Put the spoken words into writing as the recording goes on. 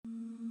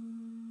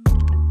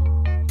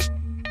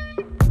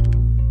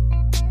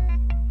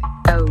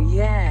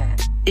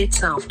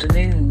It's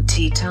afternoon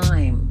tea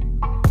time.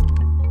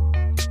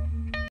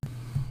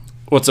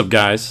 What's up,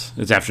 guys?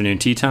 It's afternoon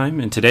tea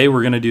time, and today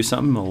we're going to do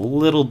something a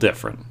little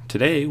different.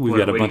 Today we've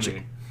got a bunch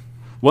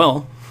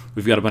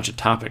of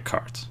topic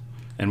cards.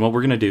 And what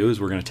we're going to do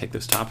is we're going to take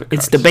those topic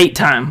cards. It's debate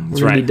time. We're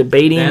going to be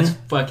debating. That's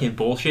fucking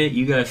bullshit.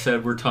 You guys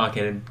said we're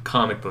talking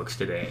comic books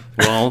today.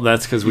 Well,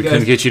 that's because we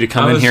couldn't get you to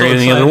come in here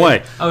any other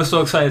way. I was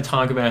so excited to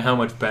talk about how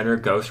much better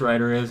Ghost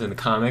Rider is in the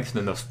comics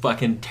than those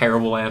fucking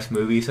terrible-ass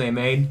movies they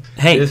made.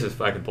 Hey. This is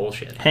fucking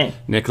bullshit. Hey.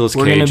 Nicolas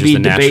Cage is the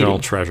national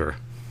treasure.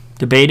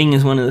 Debating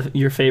is one of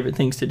your favorite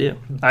things to do.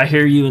 I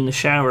hear you in the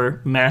shower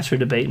master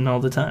debating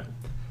all the time.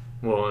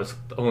 Well, it's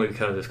only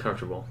because it's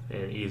comfortable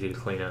and easy to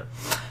clean up.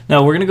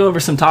 No, we're going to go over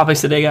some topics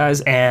today,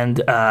 guys, and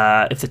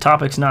if the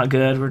topic's not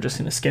good, we're just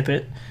going to skip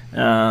it,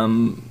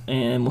 and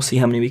we'll see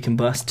how many we can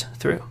bust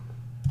through.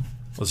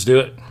 Let's do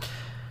it.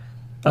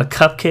 A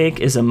cupcake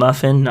is a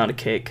muffin, not a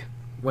cake.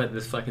 What?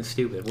 This fucking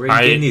stupid. Where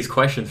are you getting these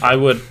questions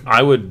from?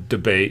 I would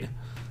debate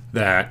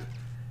that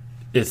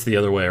it's the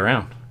other way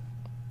around.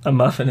 A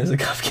muffin is a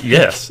cupcake.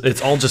 Yes,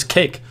 it's all just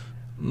cake.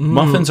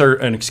 Muffins are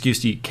an excuse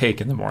to eat cake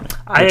in the morning,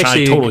 which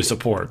I totally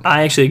support.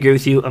 I actually agree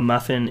with you. A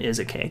muffin is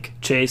a cake.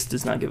 Chase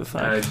does not give a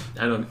fuck.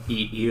 I don't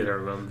eat either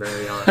of them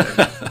very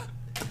often.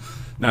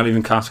 Not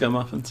even Costco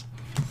muffins?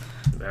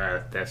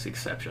 That's the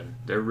exception.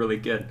 They're really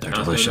good. They're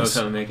delicious. delicious. Knows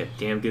how to make a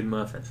damn good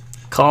muffin.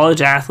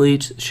 College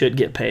athletes should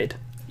get paid.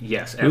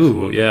 Yes,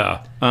 absolutely. Ooh,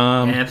 yeah.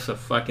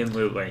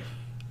 Absolutely.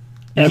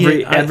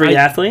 Every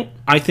athlete?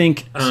 I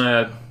think...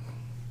 yeah,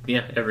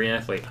 every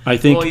athlete. I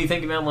think... Well, you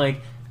think about,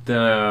 like,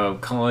 the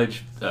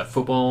college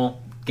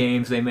football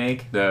games they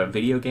make, the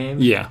video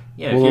games. Yeah.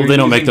 Well, they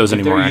don't make those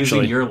anymore, they're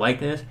actually. Using your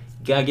likeness,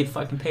 you gotta get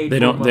fucking paid. They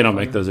don't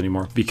make those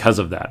anymore because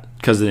of that,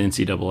 because of the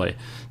NCAA.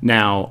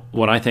 Now,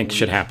 what I think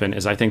should happen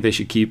is I think they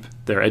should keep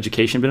their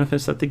education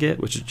benefits that they get,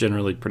 which is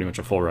generally pretty much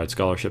a full ride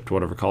scholarship to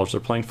whatever college they're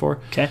playing for.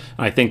 Okay. And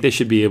I think they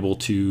should be able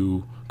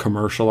to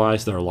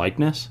commercialize their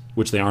likeness,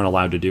 which they aren't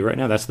allowed to do right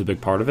now. That's the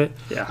big part of it.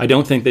 Yeah. I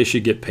don't think they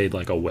should get paid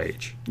like a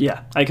wage.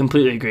 Yeah, I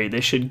completely agree.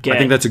 They should get... I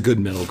think that's a good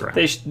middle ground.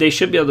 They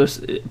should be able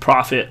to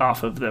profit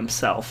off of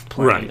themselves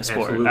playing a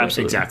sport.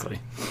 Absolutely. Exactly.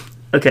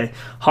 Okay,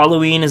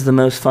 Halloween is the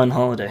most fun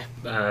holiday.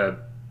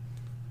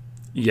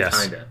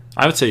 Yes. Kinda.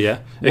 I would say yeah,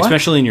 What?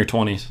 especially in your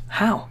 20s.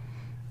 How?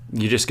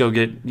 You just go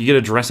get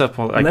to dress up.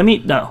 Whatever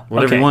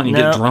you want. You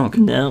get drunk.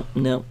 No.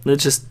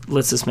 Let's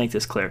just make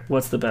this clear.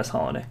 What's the best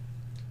holiday?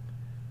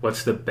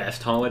 What's the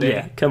best holiday?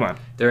 Yeah, come on.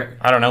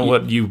 I don't know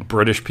what you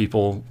British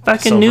people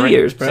Fucking New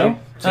Year's, bro.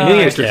 New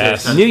Year's.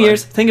 yes. New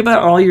Year's. Think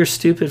about all your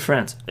stupid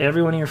friends.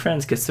 Every one of your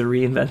friends gets to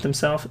reinvent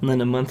themselves, and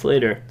then a month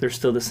later, they're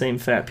still the same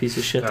fat piece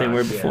of shit they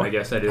were before. I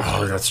guess that is.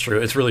 Oh, that's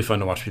true. It's really fun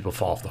to watch people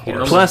fall off the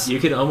horse. Plus-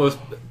 you could almost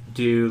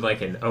do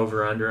like an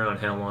over/under on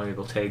how long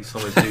it'll take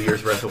someone's New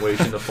Year's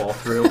resolution to fall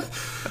through.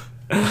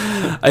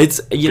 It's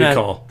Good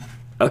call.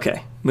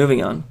 Okay,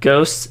 moving on.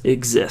 Ghosts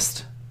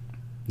exist.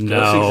 No.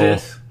 Ghosts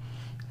exist.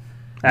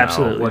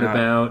 Absolutely. What not.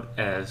 about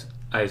as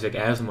Isaac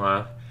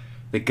Asimov,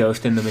 the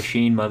Ghost in the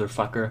Machine,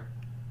 motherfucker?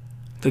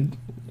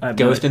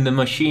 Ghost in the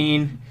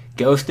Machine.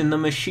 Ghost in the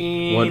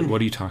Machine. What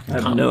are you talking I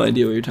about? have no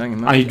idea what you're talking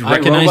about. I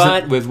recognize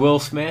iRobot it. with Will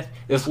Smith.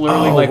 It's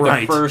literally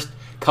right. the first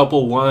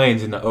couple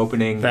lines in the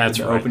opening. That's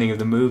right. Opening of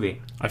the movie.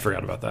 I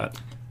forgot about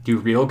that. Do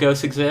real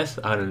ghosts exist?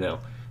 I don't know.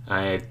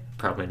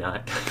 Probably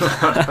not.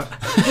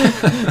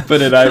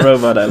 But in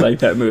iRobot, I like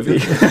that movie.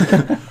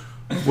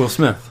 Will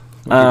Smith.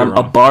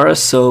 A bar of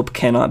soap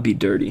cannot be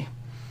dirty.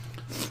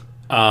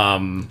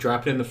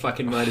 Drop it in the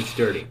fucking mud. It's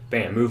dirty.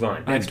 Bam. Move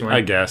on. Next one.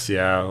 I guess,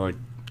 yeah. Like,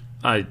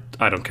 I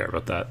don't care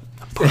about that.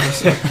 Bar of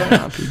soap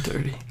cannot be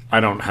dirty. I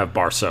don't have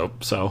bar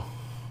soap, so.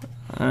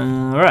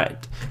 All right.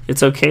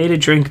 It's okay to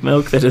drink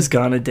milk that has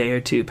gone a day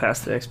or two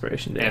past the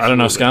expiration date. I don't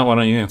know, Scott. Why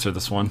don't you answer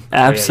this one?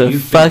 Absolutely.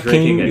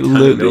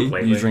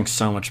 You drink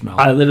so much milk.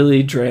 I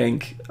literally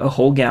drank a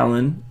whole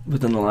gallon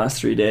within the last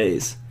 3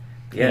 days.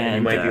 Yeah, And,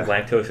 you might be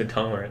lactose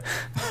intolerant.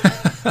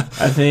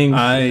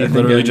 I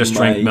literally just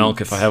drink milk.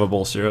 If I have a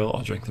bowl of cereal,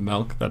 I'll drink the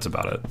milk. That's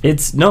about it.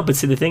 But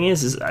see, the thing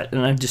is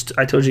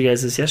I told you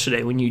guys this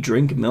yesterday. When you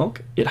drink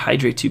milk, it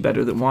hydrates you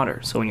better than water.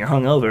 So when you're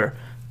hungover,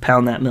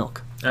 pound that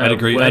milk. I'd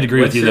agree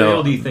with you, though. What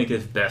cereal do you think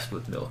is best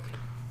with milk?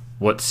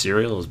 What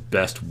cereal is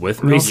best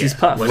with milk? Reese's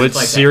Puffs. What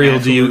cereal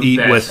do you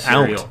eat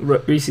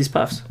without? Reese's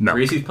Puffs. No.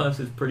 Reese's Puffs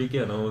is pretty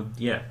good. Oh,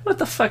 yeah. What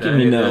the fuck do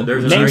you know?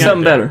 there's a Name argument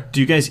something there. better.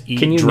 Do you guys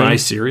eat dry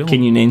cereal?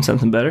 Can you name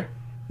something better?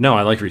 No,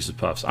 I like Reese's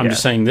Puffs. I'm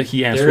just saying that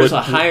he asked. There's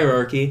a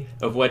hierarchy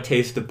of what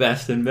tastes the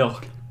best in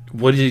milk.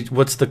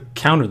 What's the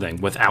counter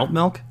thing? Without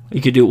milk?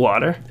 You could do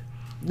water.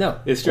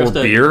 No, it's just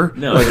beer?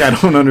 No, Like, I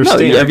don't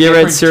understand. Have you ever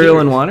had Different cereal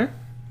tiers. and water?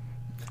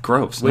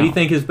 Gross. What do you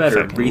think is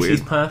better, Fucking Reese's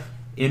weird. Puff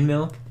in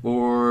milk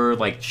or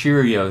like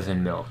Cheerios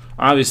in milk?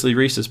 Obviously,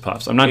 Reese's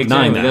Puffs. I'm not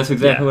denying that. That's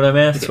exactly what I'm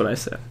asking. That's what I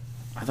said.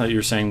 I thought you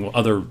were saying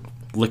other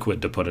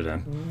liquid to put it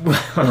in,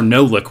 or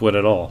no liquid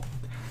at all.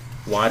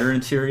 Water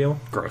and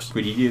cereal? Gross.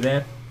 Would you do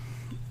that?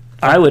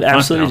 I would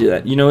absolutely no. do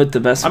that. You know what the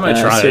best I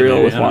might try it, cereal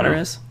maybe. with I don't water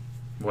know. is?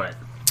 What?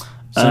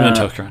 Cinnamon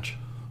Toast Crunch.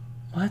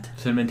 What?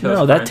 Cinnamon Toast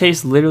No, that Crunch.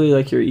 tastes literally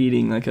like you're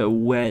eating like a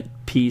wet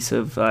piece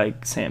of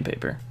like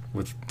sandpaper.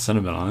 with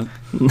cinnamon on it.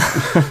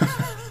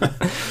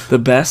 The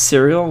best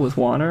cereal with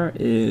water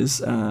is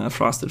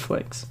Frosted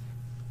Flakes.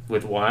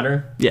 With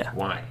water? Yeah.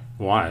 Why?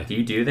 Why? Do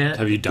you do that?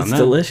 Have you done It's that?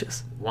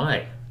 delicious.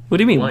 Why? What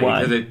do you mean,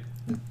 why?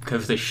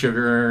 Because the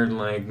sugar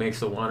like makes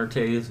the water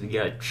taste. You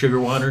got sugar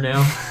water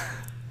now.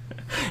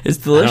 It's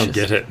I delicious. don't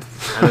get it.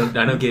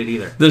 I don't get it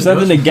either. There's You know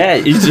nothing to get.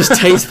 It just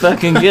tastes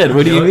fucking good.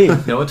 What do you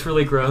mean? No, it's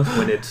really gross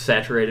when it's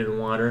saturated in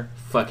water.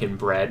 Fucking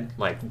bread,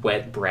 like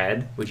wet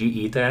bread. Would you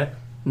eat that?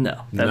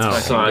 No, that's No.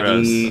 fucking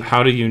Soggy, gross.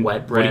 How do you?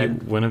 wet what do you-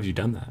 bread. when have you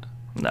done that?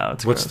 No,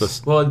 it's What's gross.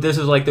 this? Well, this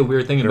is like the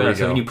weird thing Here about we it.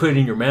 So go. when you put it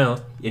in your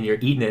mouth and you're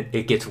eating it,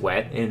 it gets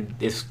wet and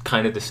it's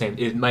kind of the same.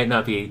 It might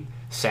not be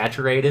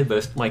saturated, but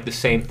it's like the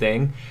same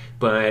thing.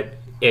 But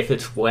if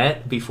it's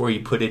wet before you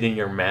put it in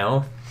your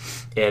mouth,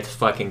 it's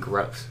fucking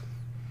gross.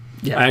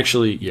 Yeah,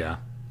 Actually, yeah.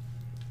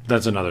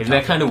 That's another. Isn't that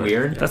topic, kind of but-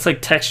 weird? that's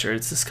like texture.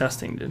 It's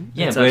disgusting, dude.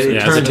 Yeah, It's but it absolutely- Yeah,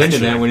 it's a turns into texture.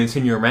 that when it's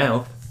in your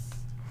mouth.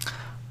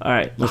 All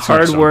right, Let's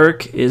hard hope so.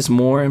 work is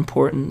more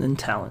important than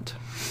talent.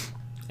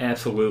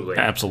 Absolutely.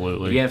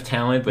 Absolutely. If you have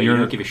talent, but you You're-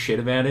 don't give a shit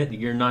about it,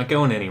 you're not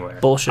going anywhere.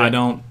 Bullshit. I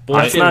don't.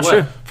 That's Bullshit not what?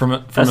 true. From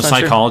a That's not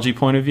true. psychology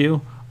point of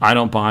view, I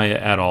don't buy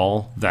it at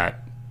all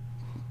that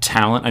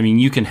talent. I mean,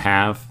 you can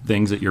have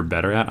things that you're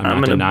better at.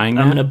 I'm not denying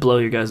I'm that. gonna blow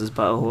your guys'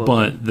 butt a little bit.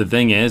 But the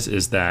thing is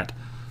that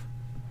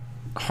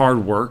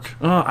hard work.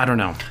 I don't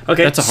know.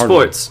 Okay, that's a hard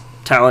sports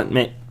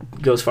talent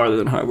goes farther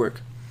than hard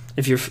work.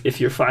 If you're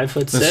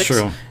 5'6", That's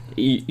true.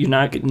 You're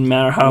not. No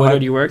matter how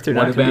hard you work, they're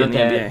what not going to about be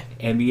in the NBA.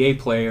 that NBA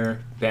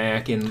player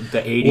back in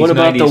the 80s, What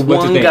about 90s? the What's his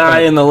one name? guy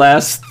in the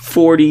last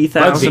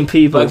 40,000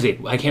 people?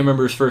 Bugsy. I can't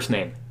remember his first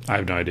name. I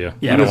have no idea.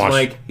 Yeah, I he don't was watch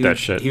like that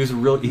shit. He was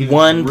really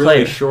One really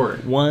player.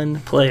 short. One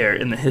player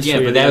in the history Yeah,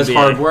 of but the that was NBA.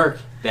 hard work.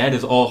 That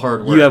is all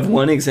hard work. You have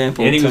one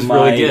example And he to was my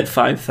really good.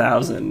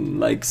 5,000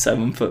 like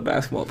 7-foot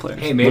basketball players.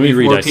 Hey, me maybe if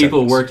read more that people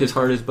sentence. worked as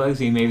hard as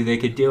Bugsy, maybe they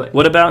could do it.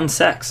 What about in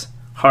sex?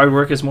 Hard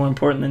work is more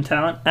important than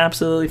talent?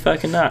 Absolutely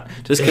fucking not.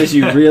 Just because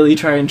you really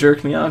try and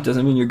jerk me off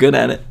doesn't mean you're good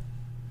at it.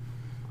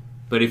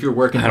 But if you're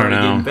working I don't hard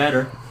and getting know.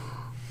 better,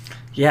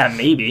 Yeah,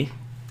 maybe.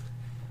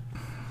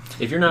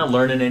 if you're not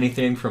learning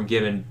anything from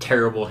giving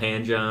terrible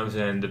hand jobs,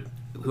 and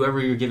whoever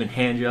you're giving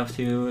hand jobs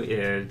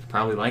to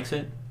probably likes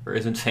it or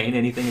isn't saying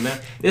anything about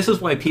it. This is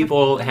why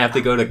people have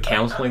to go to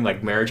counseling,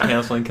 like marriage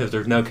counseling, because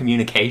there's no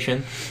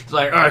communication. It's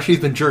like, oh,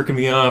 she's been jerking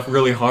me off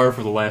really hard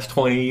for the last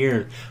 20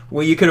 years.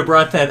 Well, you could have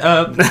brought that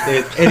up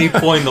at any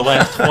point in the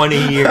last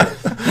 20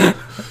 years.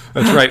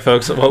 That's right,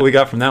 folks. What we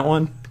got from that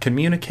one: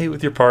 communicate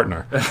with your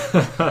partner.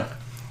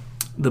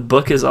 The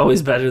book is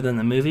always better than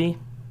the movie.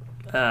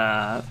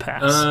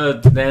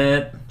 Pass.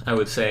 That, I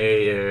would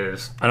say,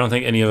 is I don't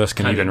think any of us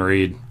can Kinda. even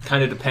read.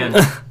 kind of depends.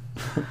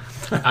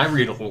 I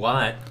read a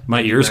lot. My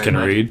Thank you ears very can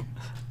much. read.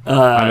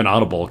 I have an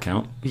Audible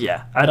account.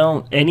 Yeah, I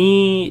don't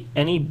any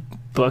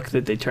book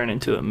that they turn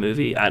into a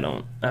movie.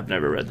 I've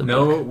never read the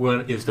No book.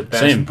 one is the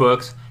best Same.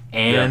 books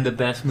and Yeah. the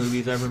best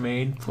movies ever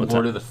made. What's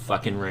Lord that? of the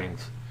fucking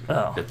Rings.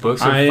 Oh, The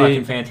books are I-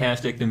 fucking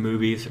fantastic. The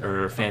movies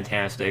are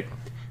fantastic.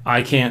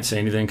 I can't say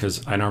anything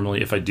because I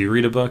normally, if I do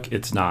read a book,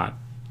 it's not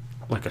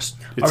like a. It's,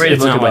 I'll read a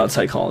it's book not about like,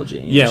 psychology.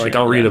 and yeah, shit. like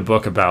I'll read Yeah. a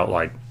book about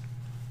like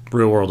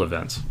real world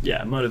events.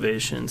 Yeah,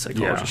 motivation,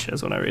 psychology Yeah. shit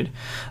is what I read.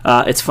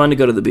 It's fun to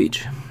go to the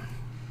beach.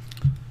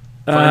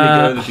 Fun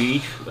to go to the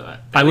beach.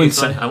 I wouldn't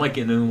say- I like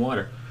getting in the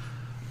water.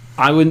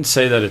 I wouldn't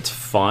say that it's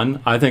fun.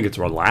 I think it's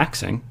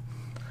relaxing.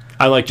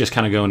 I like just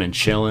kind of going and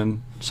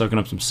chilling, soaking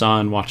up some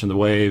sun, watching the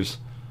waves.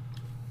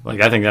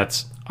 Like I think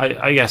that's,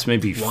 I guess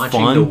maybe Watching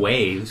fun. the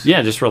waves.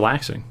 Yeah, just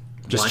relaxing,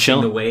 just Watching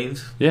chilling. the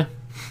waves. Yeah.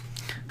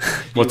 You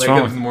What's wake wrong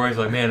up with in the morning,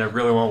 like, man, I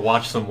really want to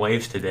watch some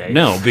waves today.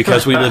 No,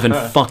 because we live in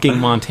fucking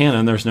Montana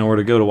and there's nowhere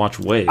to go to watch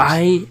waves.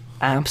 I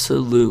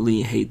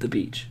absolutely hate the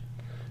beach.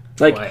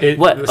 Like Why?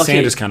 what? The Okay,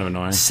 sand is kind of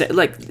annoying.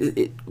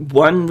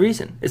 one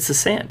reason. It's the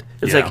sand.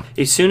 It's Yeah. like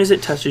as soon as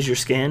it touches your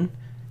skin,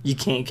 you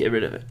can't get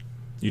rid of it.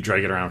 You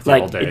drag it around with you all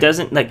Like day. it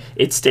doesn't like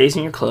it stays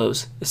in your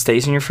clothes. It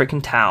stays in your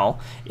freaking towel.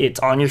 It's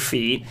on your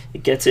feet.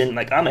 It gets in.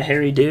 Like I'm a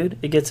hairy dude.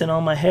 It gets in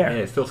all my hair. Yeah,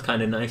 it feels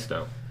kind of nice,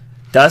 though.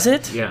 Does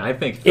it? Yeah, I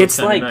think it feels It's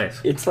kind like of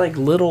nice. it's like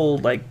little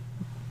like.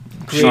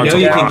 You know grains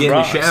you of can get in the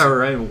rocks. shower,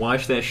 right, and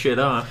wash that shit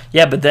off.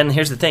 Yeah, but then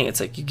here's the thing. It's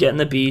like you get in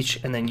the beach,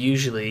 and then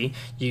usually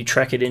you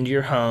trek it into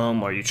your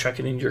home, or you trek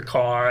it into your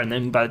car, and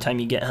then by the time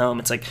you get home,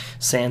 it's like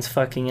sand's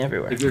fucking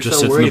everywhere. If you're Just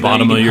so sits in worried the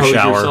about it, bottom you of can your hose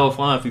shower. yourself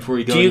off before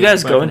you go. Do you into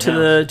guys your go fucking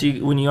into house.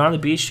 the? When you're on the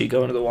beach, do you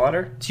go into the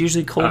water? It's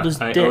usually cold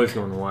as I dick. always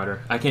go in the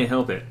water. I can't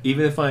help it.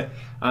 Even if I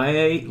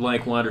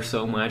like water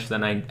so much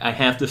that I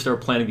have to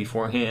start planning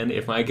beforehand.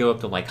 If I go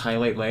up to like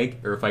Highlight Lake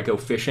or if I go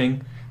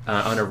fishing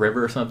on a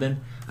river or something,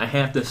 I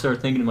have to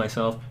start thinking to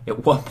myself,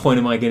 at what point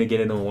am I going to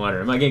get in the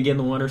water? Am I going to get in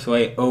the water? So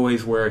I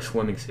always wear a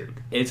swimming suit.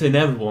 It's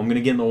inevitable. I'm going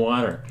to get in the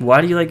water. Why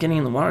do you like getting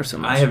in the water so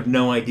much? I have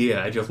no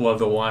idea. I just love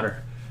the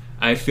water.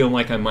 I feel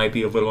like I might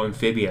be a little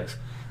amphibious.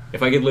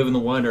 If I could live in the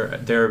water,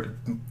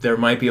 there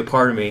might be a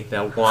part of me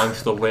that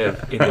longs to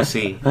live in the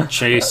sea.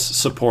 Chase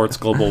supports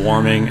global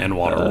warming and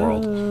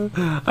Waterworld.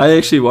 I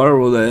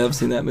have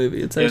seen that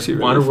movie. It's actually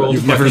really Waterworld. funny.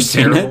 You've never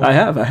seen it? I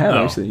have Oh.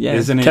 actually. Yeah,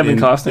 Isn't it Kevin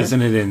Costner.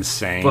 Isn't it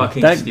insane?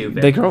 Fucking That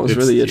stupid. the girl was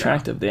It's- really yeah.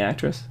 attractive. The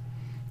actress.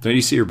 Don't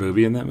you see her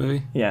boobie in that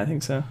movie? Yeah, I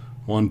think so.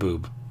 One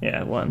boob.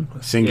 Yeah, one.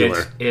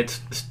 Singular.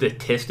 It's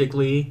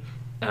statistically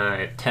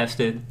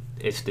tested.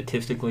 It's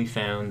statistically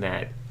found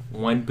that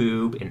one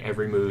boob in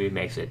every movie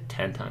makes it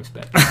 10 times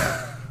better.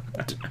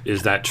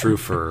 Is that true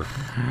for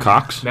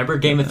cocks? Remember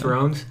Game of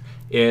Thrones?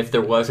 If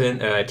there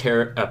wasn't a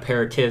pair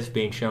of tits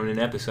being shown in an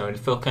episode, it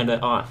felt kind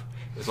of off.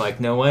 It was like,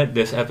 know what?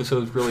 This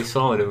episode's really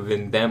solid. It would have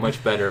been that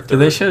much better if Do there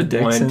they was show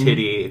dicks one in-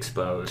 titty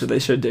exposed. Did they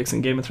show dicks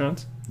in Game of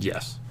Thrones?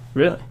 Yes.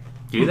 Really?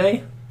 Do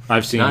they?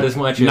 I've seen Not as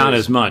much Not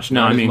as- as much.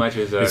 No, not I as mean much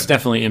as, it's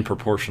definitely in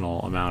proportional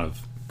amount of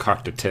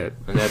cock to tit.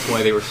 And that's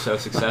why they were so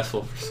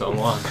successful for so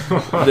long.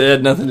 They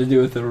had nothing to do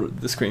with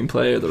the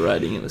screenplay or the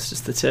writing. It was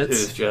just the It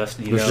was tits. just,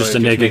 you It was know, just it a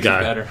naked makes it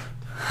guy. better.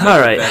 All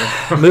right,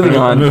 moving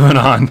on. Moving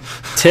on.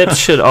 Tips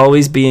should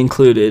always be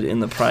included in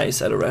the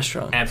price at a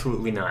restaurant.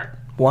 Absolutely not.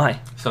 Why?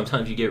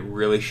 Sometimes you get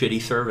really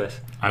shitty service.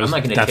 I was, I'm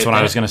not gonna that's tip what I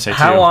that. was going to say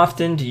How too.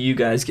 often do you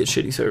guys get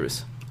shitty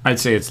service? I'd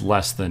say it's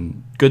less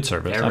than good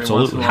service. Every once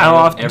Absolutely. in a How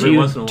while. often Every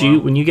once in a do you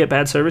while. when you get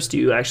bad service? Do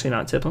you actually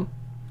not tip them?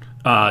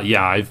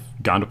 Yeah, I've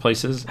gone to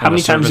places. How and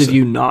many the times service- have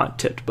you not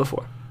tipped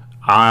before?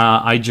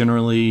 I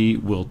generally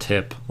will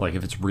tip. Like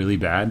if it's really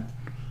bad,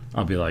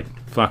 I'll be like,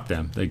 "Fuck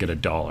them." They get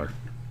 $1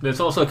 There's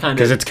also kind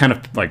because of it's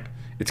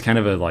kind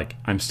of a like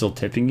I'm still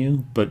tipping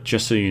you, but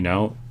just so you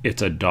know,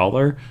 it's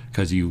 $1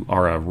 because you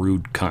are a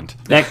rude cunt.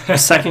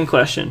 Next, second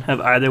question: have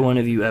either one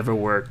of you ever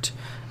worked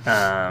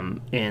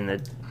in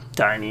the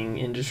dining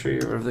industry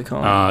or whatever they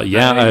call it?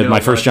 Yeah, I know my a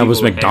lot first of job was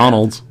people have.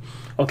 McDonald's.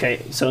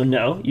 Okay, so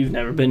no, you've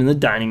never been in the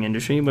dining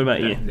industry. What about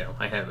you? No,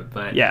 I haven't.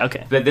 But Yeah,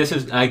 okay. But this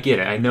is, I get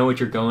it. I know what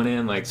you're going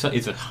in. Like, so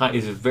it's a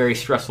very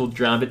stressful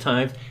job at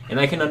times, and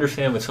I can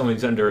understand when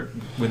someone's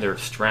when they're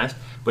stressed.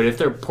 But if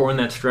they're pouring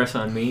that stress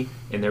on me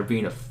and they're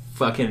being a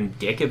fucking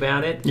dick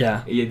about it,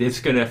 Yeah. it's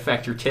going to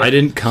affect your tip. I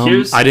didn't come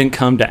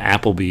to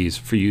Applebee's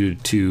for you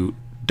to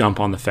dump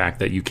on the fact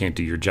that you can't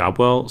do your job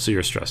well, so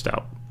you're stressed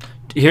out.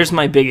 Here's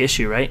my big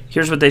issue, right?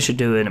 Here's what they should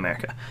do in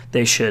America.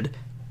 They should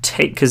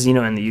take, because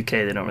in the UK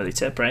they don't really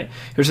tip, right?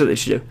 Here's what they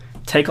should do: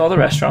 take all the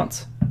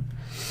restaurants,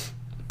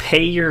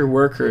 pay your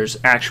workers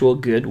actual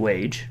good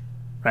wage,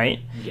 right?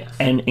 Yes.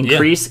 And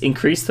increase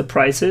the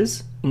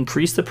prices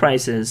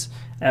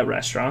at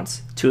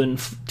restaurants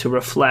to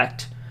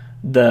reflect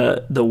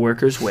the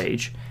workers'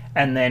 wage,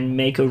 and then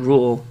make a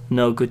rule: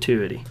 no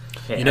gratuity.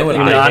 You know what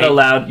You're I not hate?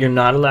 allowed. You're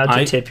not allowed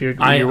to tip your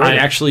I waiter.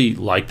 actually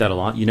like that a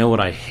lot. You know what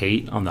I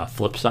hate on the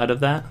flip side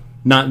of that?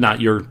 Not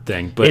your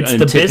thing, but It's in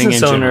the tipping business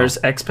in general. owner's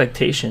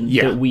expectation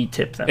Yeah. that we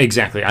tip them.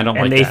 Exactly. I don't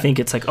And like they that. think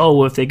it's like, oh,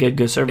 well, if they get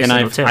good service, And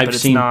they'll I've tip, but I've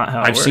it's seen not how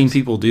it I've works. seen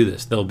people do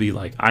this. They'll be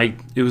like,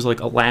 it was like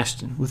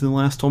within the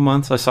last 12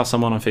 months, I saw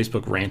someone on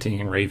Facebook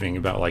ranting and raving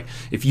about like,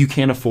 if you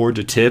can't afford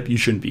to tip, you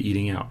shouldn't be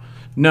eating out.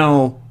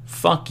 No,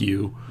 fuck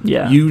you.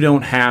 Yeah. You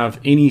don't have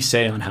any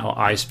say on how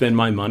I spend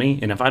my money,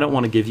 and if I don't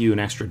want to give you an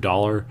extra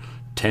 $1,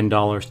 $10,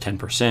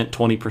 10%,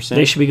 20%,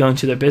 They should be going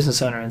to their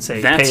business owner and say,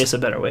 That's- pay us a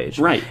better wage.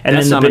 right. And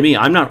That's then not the on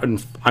me.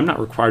 I'm not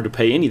required to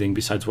pay anything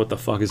besides what the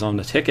fuck is on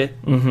the ticket.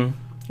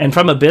 And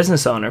from a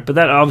business owner, but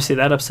that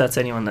upsets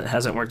anyone that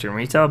hasn't worked in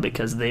retail,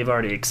 because they've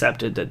already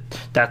accepted that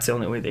that's the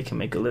only way they can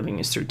make a living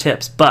is through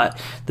tips. But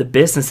the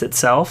business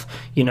itself,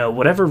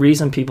 whatever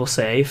reason people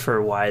say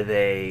for why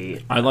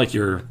they I like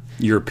your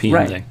European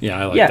Right. thing. Yeah,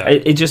 I like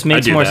that. it just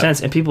makes do more that.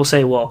 sense. And people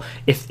say, well,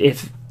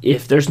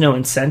 if there's no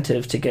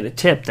incentive to get a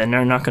tip, then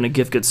they're not going to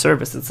give good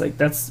service. It's like,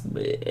 that's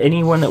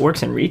anyone that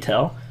works in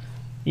retail.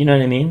 You know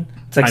what I mean?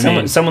 It's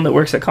like someone that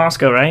works at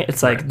Costco, right?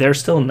 It's like, they're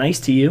still nice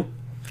to you.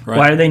 Right.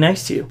 Why are they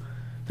nice to you?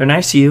 They're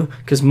nice to you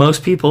because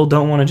most people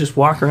don't want to just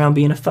walk around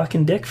being a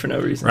fucking dick for no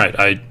reason.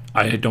 Right.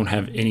 I don't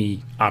have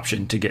any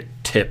option to get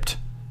tipped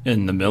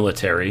in the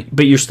military.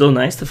 But you're still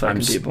nice to I'm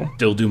fucking people.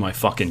 still do my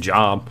fucking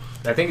job.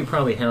 I think it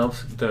probably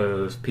helps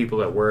those people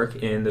that work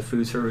in the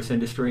food service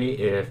industry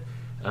if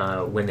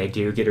when they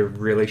do get a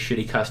really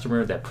shitty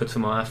customer that puts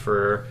them off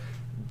for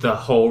the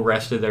whole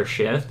rest of their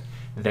shift,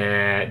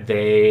 that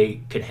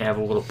they could have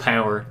a little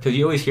power. Because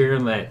you always hear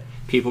that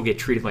people get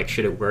treated like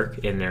shit at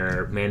work and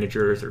their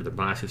managers or their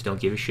bosses don't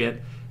give a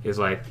shit. It's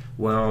like,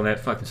 well, that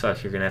fucking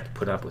sucks. You're going to have to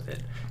put up with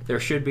it. There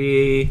should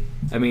be,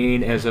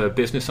 as a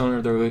business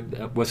owner,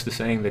 what's the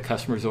saying? The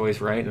customer's always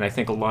right. And I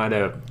think a lot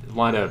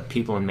of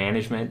people in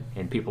management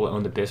and people that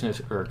own the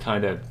business are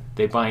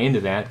they buy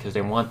into that because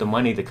they want the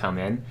money to come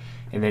in.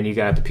 And then you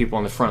got the people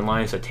on the front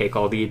lines that take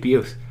all the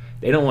abuse.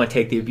 They don't want to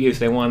take the abuse.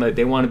 They want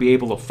to be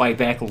able to fight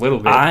back a little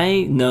bit.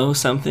 I know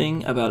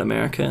something about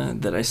America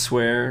that I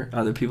swear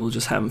other people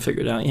just haven't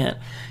figured out yet.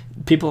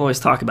 People always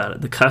talk about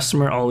it. The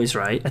customer always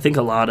right. I think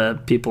a lot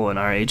of people in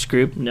our age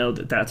group know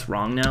that that's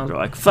wrong now. They're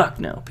like, fuck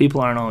no,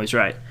 people aren't always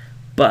right.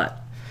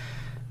 But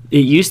it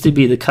used to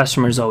be the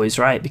customer's always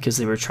right because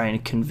they were trying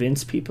to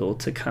convince people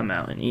to come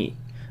out and eat.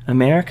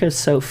 America's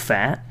so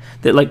fat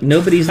that like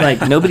nobody's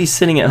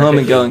sitting at home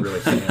and going, Really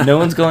fat. no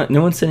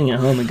one's sitting at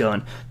home and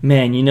going,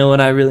 man, you know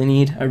what I really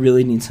need? I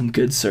really need some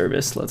good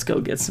service. Let's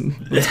go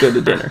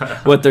to dinner.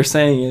 What they're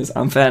saying is,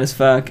 I'm fat as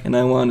fuck and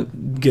I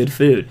want good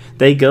food.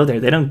 They go there.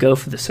 They don't go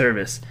for the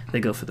service. They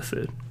go for the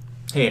food.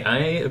 Hey, I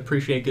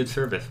appreciate good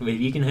service. I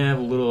mean, you can have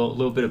a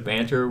little bit of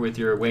banter with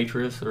your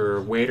waitress or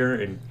waiter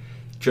and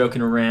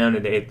joking around,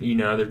 and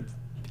they're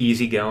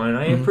easygoing.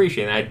 I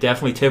appreciate it. I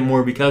definitely tip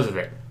more because of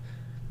it.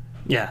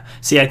 Yeah.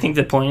 See, I think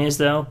the point is,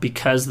 though,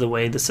 because the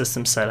way the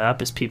system's set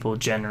up is people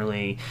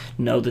generally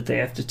know that they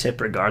have to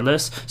tip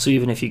regardless. So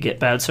even if you get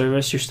bad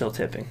service, you're still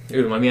tipping.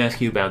 Ooh, let me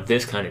ask you about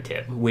this kind of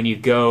tip. When you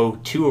go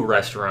to a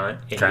restaurant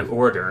and Okay. you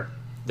order,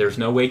 there's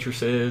no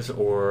waitresses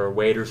or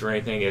waiters or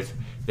anything.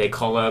 They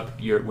call up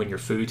when your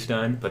food's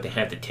done, but they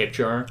have the tip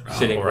jar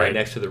sitting right right.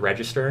 next to the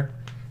register.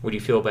 What do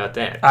you feel about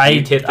that? Do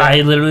you tip that?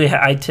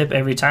 I tip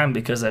every time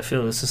because I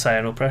feel the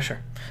societal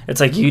pressure. It's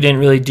like you didn't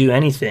really do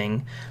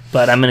anything,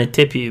 but I'm going to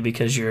tip you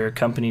because your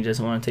company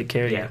doesn't want to take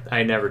care of Yeah, you.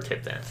 I never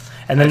tip that.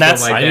 And then I feel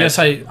that's like I that- guess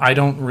I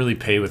don't really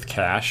pay with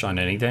cash on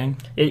anything.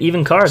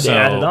 even cards. They So-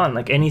 add it on.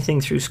 Like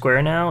anything through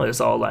Square now is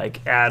all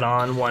like add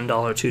on $1,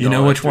 $2. You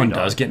know which one $3.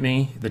 does get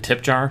me? The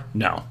tip jar?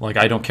 No. Like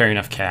I don't carry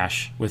enough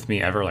cash with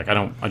me ever. Like I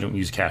don't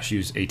use cash,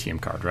 use ATM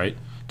card, right?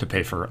 To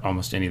pay for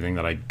almost anything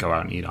that I go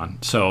out and eat on.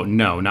 So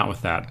no, not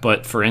with that.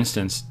 But for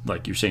instance,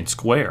 like you're saying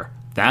Square,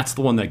 that's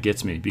the one that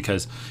gets me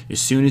because as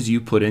soon as you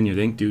put in your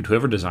thing, dude,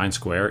 whoever designed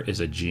Square is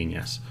a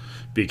genius.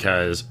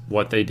 Because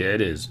what they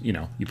did is,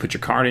 you put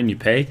your card in, you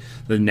pay.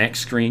 The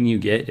next screen you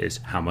get is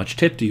how much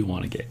tip do you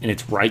want to get? And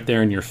it's right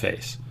there in your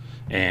face.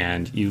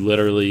 And you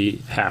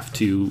literally have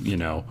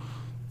to,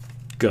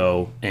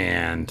 go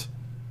and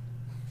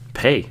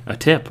pay a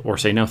tip or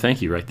say no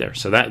thank you right there.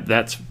 So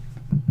that's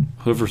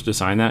whoever's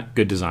designed that,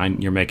 good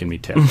design, you're making me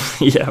tip.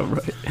 Yeah,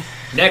 right.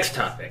 Next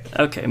topic.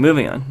 Okay,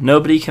 moving on.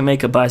 Nobody can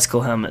make a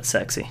bicycle helmet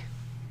sexy.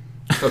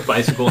 A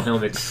bicycle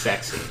helmet's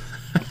sexy.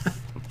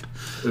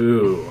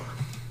 Ooh.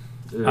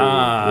 Ooh,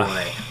 Ah.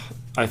 boy.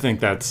 I think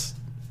that's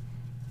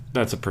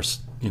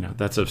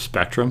a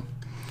spectrum.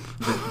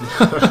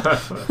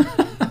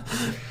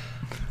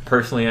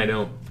 Personally, I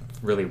don't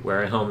really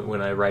wear a helmet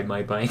when I ride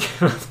my bike.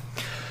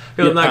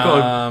 'Cause I'm not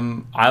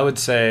going. I would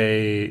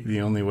say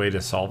the only way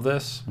to solve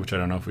this, which I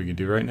don't know if we can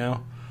do right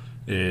now,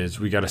 is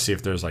we got to see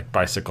if there's like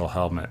bicycle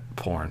helmet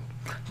porn.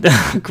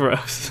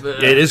 Gross.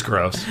 It is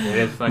gross. It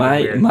is fucking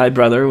weird. My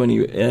brother when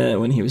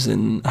he was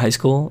in high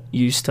school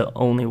used to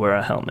only wear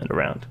a helmet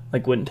around,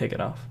 like wouldn't take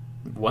it off.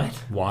 What?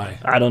 Why?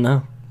 I don't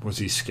know. Was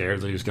he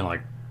scared that he was gonna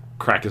like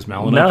crack his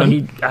melon No,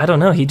 open? I don't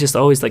know. He just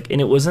always like, and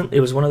it was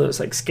one of those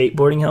like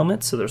skateboarding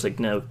helmets, so there's like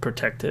no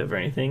protective or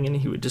anything, and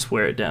he would just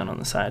wear it down on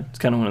the side. It's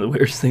kind of one of the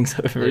weirdest things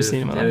I've ever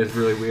seen in my That life. is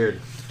really weird.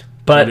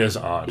 But It is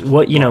odd.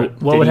 what Did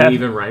would he happen?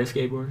 even ride a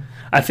skateboard?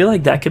 I feel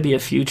like that could be a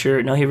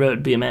future. No, he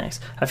rode BMX.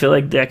 I feel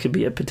like that could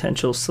be a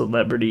potential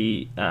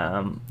celebrity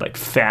like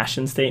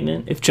fashion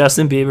statement. If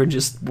Justin Bieber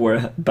just wore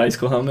a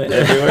bicycle helmet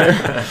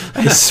everywhere,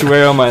 I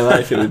swear on my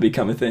life it would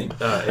become a thing.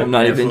 I'm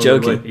not even Absolutely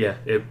joking. would. Yeah,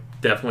 it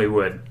definitely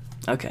would.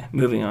 Okay,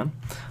 moving on.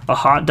 A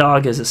hot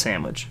dog is a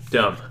sandwich.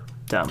 Dumb.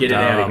 Dumb. Get it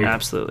out of here.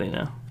 Absolutely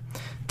no.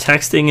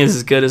 Texting is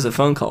as good as a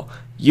phone call.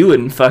 You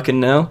wouldn't fucking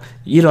know.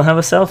 You don't have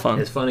a cell phone.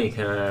 It's funny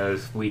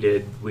because we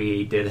did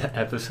an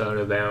episode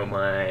about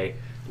my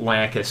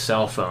lack of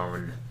cell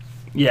phone.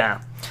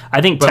 Yeah, I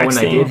think But texting. when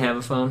I did have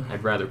a phone,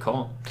 I'd rather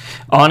call.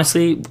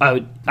 Honestly,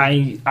 I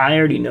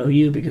already know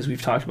you because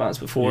we've talked about this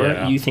before.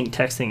 Yeah. You think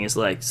texting is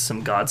like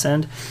some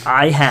godsend.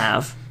 I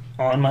have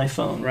on my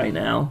phone right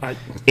now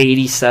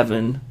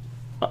 87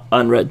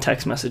 unread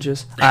text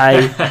messages.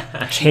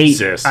 I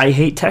Jesus.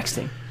 hate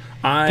texting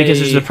because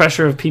there's the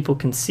pressure of people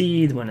can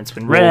see when it's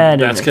been read.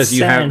 That's and because it's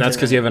you have. sent That's and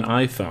because you have an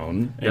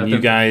iPhone, Yeah, and you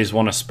the- guys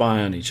want to spy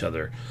on each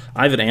other.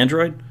 I have an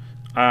Android.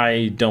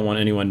 I don't want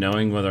anyone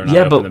knowing whether or not I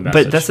Yeah, open the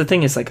message. but that's the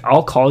thing. It's like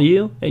I'll call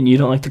you and you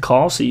don't like to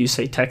call, so you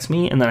say text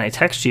me, and then I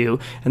text you,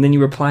 and then you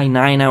reply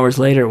 9 hours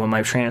later when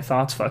my train of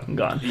thought's fucking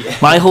gone.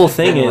 My whole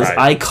thing is Right.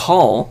 I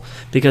call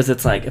because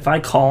it's like if I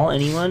call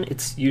anyone,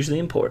 it's usually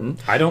important.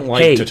 I don't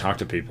like Hey, to talk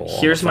to people. on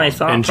Here's the my phone,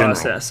 thought in general.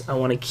 process. I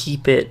want to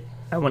keep it.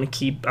 I want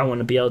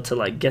to be able to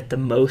like get the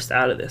most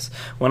out of this.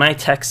 When I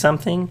text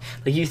something,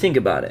 like you think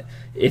about it.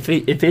 If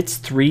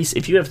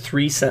you have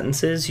 3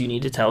 sentences you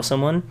need to tell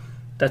someone,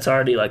 that's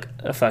already like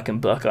a fucking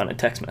book on a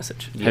text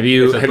message. Have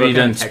you It's a book done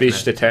on text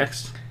speech to message.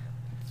 text?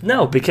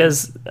 No,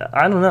 because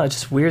I don't know. It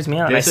just weirds me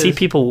out. This I see is-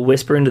 people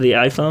whisper into the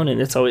iPhone, and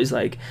it's always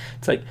like,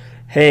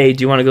 hey,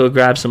 do you want to go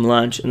grab some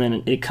lunch? And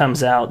then it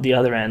comes out the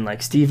other end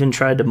like, Steven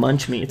tried to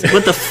munch me. It's like,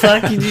 what the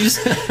fuck? You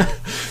just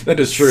That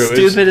is true.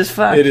 stupid as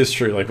fuck. It is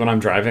true. Like when I'm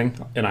driving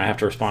and I have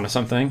to respond to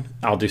something,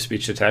 I'll do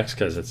speech to text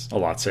because it's a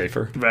lot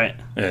safer. Right.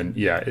 And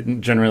yeah,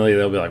 generally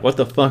they'll be like, "What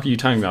the fuck are you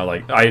talking about?"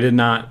 Like, I did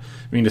not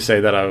mean to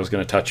say that I was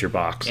going to touch your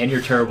box. And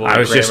you're terrible. I at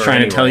was just grammar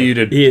trying to tell anyway. you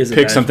to He is a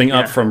pick bad- something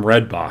up yeah. from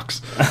Redbox.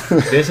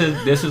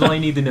 This is all you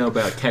need to know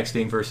about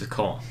texting versus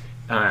call.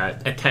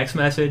 a text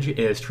message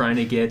is trying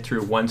to get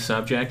through one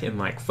subject in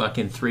like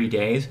fucking 3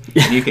 days,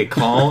 and you could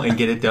call and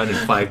get it done in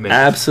 5 minutes.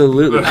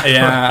 Absolutely.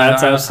 Yeah,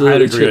 That's absolutely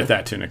I'd agree true. with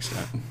that to an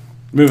extent.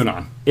 Moving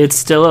on. It's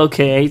still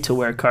okay to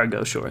wear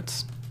cargo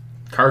shorts.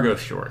 Cargo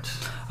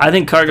shorts. I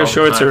think cargo All the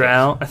shorts are pockets.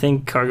 out. I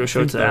think cargo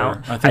shorts are they're-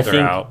 out. I think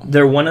they're out.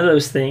 They're one of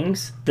those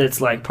things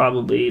that's like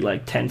probably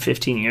like 10,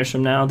 15 years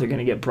from now, they're going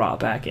to get brought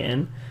back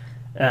in.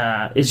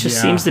 It just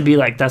Yeah. seems to be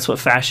like that's what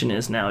fashion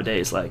is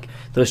nowadays. Like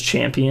those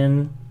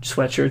Champion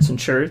sweatshirts and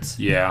shirts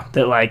Yeah.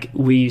 that like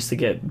we used to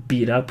get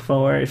beat up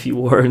for if you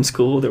wore in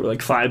school. They were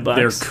like $5.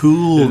 They're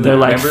cool. They're now.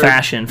 like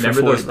fashion for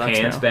Remember those $40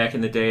 pants now. back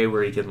in the day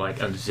where you could like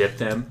unzip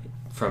them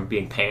from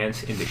being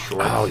pants into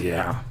shorts? Oh,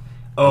 yeah.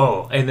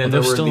 Oh, and then Are there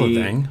those were still a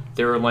thing?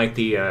 there were like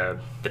the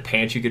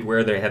pants you could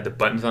wear. They had the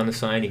buttons on the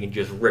side. You can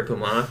just rip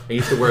them off. I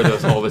used to wear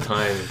those all the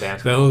time in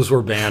basketball. Those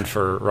were banned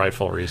for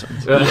rightful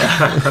reasons.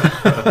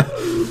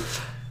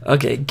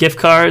 Okay, gift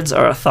cards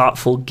are a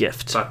thoughtful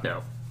gift. Fuck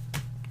no.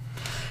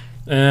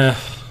 They're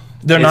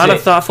It's not a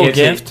thoughtful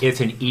gift.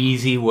 It's an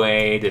easy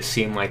way to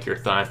seem like you're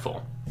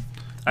thoughtful.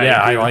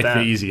 Yeah, I agree with like that.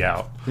 the easy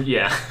out.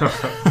 Yeah.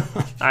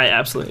 I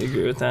absolutely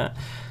agree with that.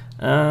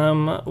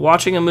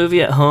 Watching a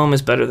movie at home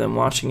is better than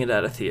watching it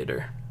at a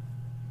theater.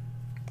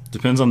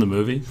 Depends on the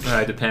movie.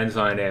 It depends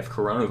on if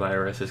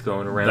coronavirus is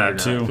going around or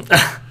That not. too.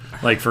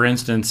 Like, for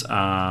instance,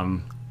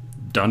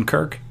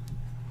 Dunkirk.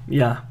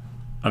 Yeah,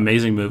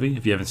 Amazing movie.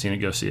 If you haven't seen it,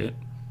 go see it.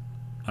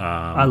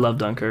 I love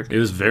Dunkirk. It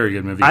was a very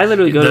good movie. I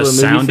literally go to a movie The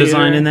sound theater.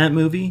 design in that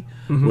movie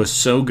was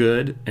so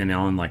good, and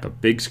on like a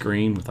big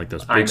screen with like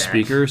those big IMAX.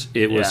 speakers,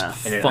 it was Yeah.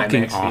 And an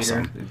fucking IMAX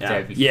awesome. theater,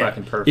 that'd be Yeah.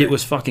 fucking perfect. It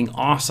was fucking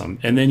awesome.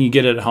 And then you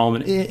get it at home,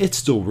 and it's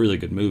still a really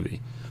good movie.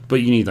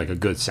 But you need like a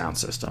good sound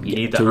system You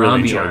need the to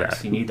really enjoy ambiance.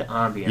 that. You need the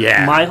ambiance.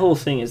 Yeah. My whole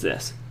thing is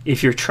this: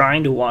 if you're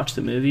trying to watch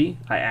the movie,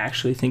 I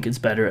actually think it's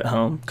better at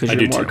home because I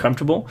you're do more too.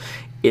 comfortable.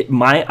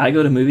 I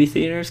go to movie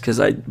theaters because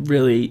I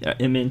really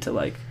am into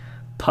like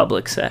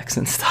public sex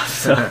and stuff.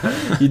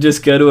 So you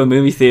just go to a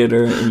movie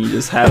theater and you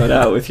just have it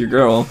out with your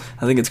girl.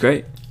 I think it's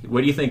great.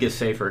 What do you think is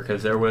safer?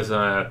 Because there was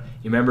you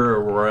remember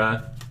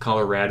Aurora,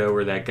 Colorado,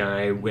 where that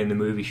guy went in the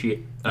movie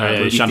he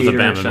movie shot the theater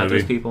and Bama shot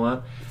those movie. people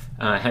up?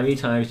 How many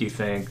times do you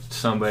think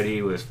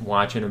somebody was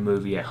watching a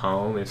movie at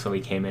home and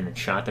somebody came in and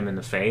shot them in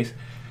the face?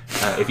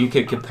 If you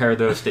could compare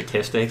those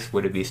statistics,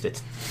 would it be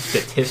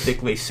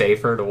statistically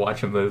safer to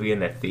watch a movie in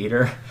the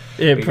theater?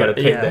 You got to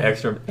pay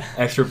the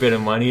extra bit of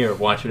money or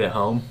watch it at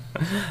home.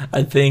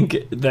 I think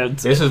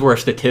that's This is where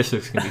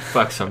statistics can be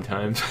fucked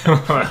sometimes.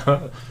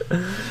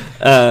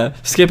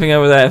 skipping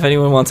over that. If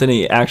anyone wants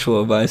any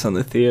actual advice on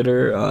the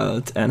theater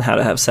and how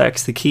to have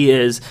sex, the key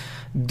is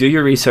do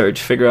your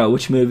research, figure out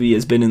which movie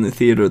has been in the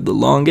theater the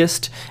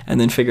longest, and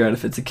then figure out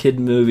if it's a kid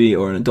movie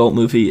or an adult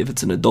movie. If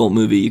it's an adult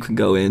movie, you can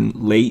go in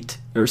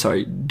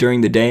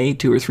during the day,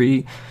 2 or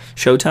 3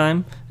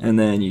 showtime, and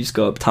then you just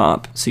go up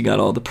top, so you got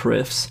all the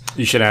periffs.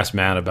 You should ask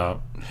Matt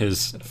about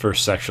his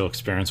first sexual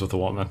experience with a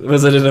woman.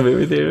 Was it in a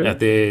movie theater? I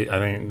think,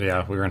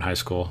 we were in high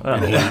school.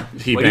 And he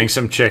What do you- banged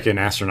some chick in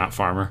Astronaut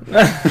Farmer.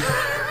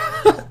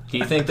 Do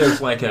you think there's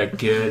like a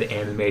good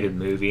animated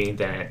movie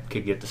that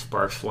could get the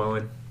sparks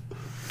flowing?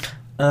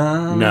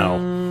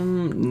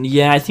 No.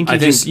 Yeah, I think you I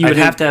think- would I think-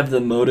 have to have the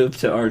motive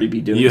to already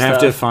be doing You have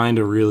to stuff. find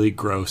a really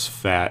gross,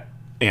 fat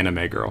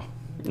anime girl.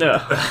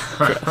 No.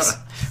 Gross.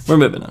 We're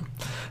moving on.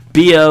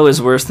 BO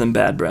is worse than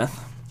bad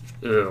breath.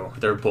 Ew,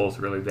 they're both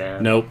really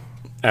bad. Nope.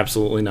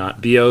 Absolutely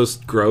not. BO's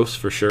gross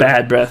for sure.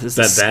 Bad breath is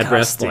That bad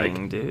breath,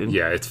 disgusting, like, dude.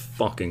 yeah, it's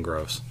fucking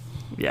gross.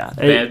 Yeah.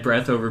 Bad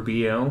breath over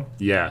BO.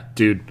 Yeah,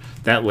 dude,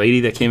 that lady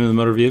that came in the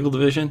motor vehicle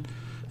division,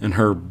 and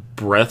her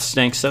breath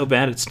stank so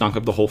bad it stunk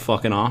up the whole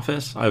fucking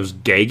office. I was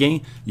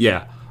gagging.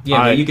 Yeah.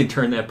 Yeah, but you can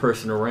turn that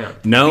person around.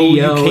 No,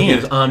 you BO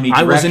is can't.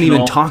 I wasn't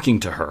even omnidirectional. talking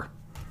to her.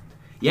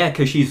 Yeah,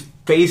 because she's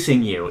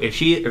facing you. If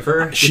She you're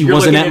wasn't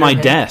looking at my her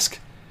head- desk,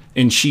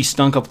 and she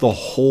stunk up the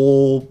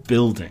whole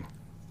building.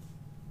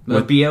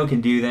 But BO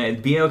can do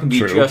that. BO can be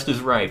True. just as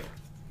ripe.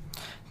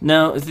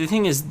 No, the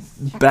thing is,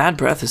 bad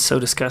breath is so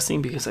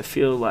disgusting because I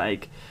feel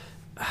like,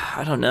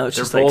 I don't know, it's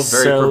They're just like both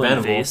very so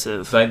preventable.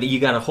 invasive. But you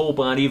got a whole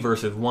body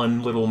versus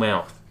one little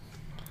mouth.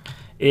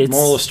 It's,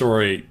 Moral of the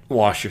story: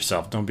 wash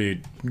yourself. Don't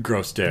be a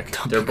gross dick.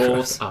 They're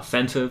both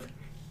offensive.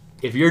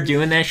 If you're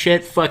doing that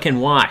shit, fucking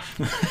wash.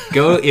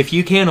 Go. If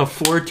you can't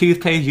afford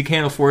toothpaste, you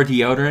can't afford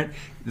deodorant.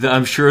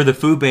 I'm sure the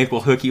food bank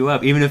will hook you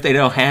up, even if they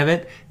don't have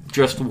it.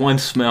 Just one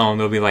smell, and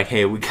they'll be like,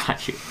 "Hey, we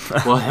got you.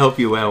 We'll help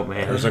you out,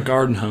 man." There's a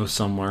garden hose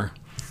somewhere.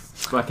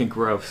 It's fucking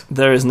gross.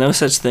 There is no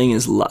such thing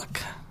as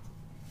luck.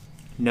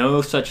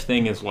 No such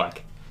thing as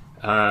luck.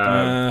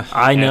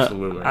 I know.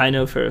 Absolutely. I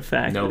know for a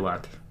fact. No that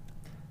luck.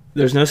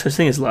 There's no such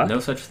thing as luck. No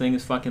such thing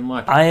as fucking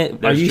luck. Are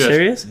There's you just-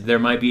 serious? There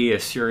might be a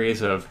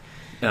series of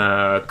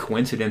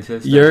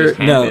coincidences. That You're just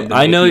happen to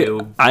I make know.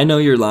 you- I know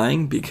you're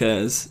lying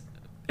because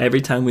every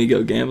time we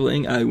go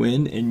gambling, I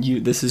win, and you.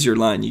 This is your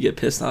line. You get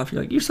pissed off.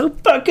 You're like, "You're so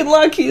fucking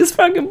lucky. It's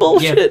fucking Yeah,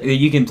 bullshit."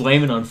 you can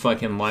blame it on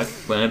fucking luck,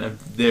 but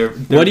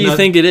What do you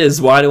think it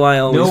is? Why do I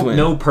always win?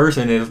 No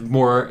person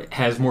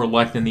has more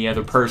luck than the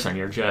other person.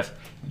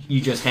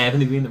 You just happen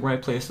to be in the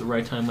right place at the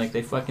right time, like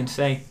they fucking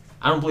say.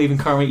 I don't believe in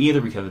karma either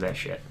because of that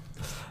shit.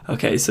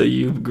 Okay, so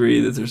you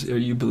agree that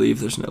you believe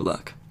there's no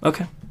luck.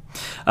 Okay.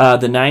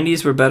 The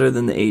 90s were better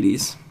than the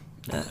 80s.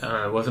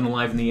 I wasn't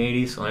alive in the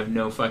 80s, so I have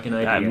no fucking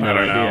idea. I have no I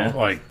don't know. idea.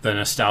 Like the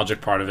nostalgic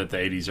part of it, the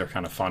 80s are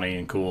kind of funny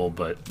and cool,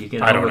 but You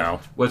can I don't know.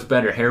 What's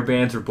better, hair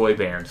bands or boy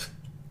bands?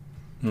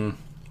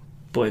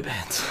 Boy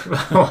bands.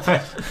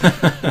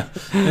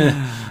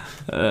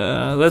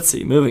 Let's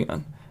see. Moving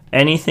on.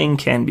 Anything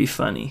can be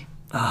funny.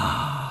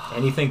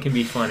 Anything can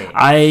be funny.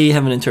 I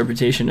have an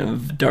interpretation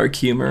of dark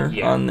humor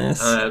Yeah. on this.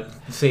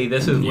 See,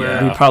 this is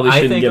where We probably I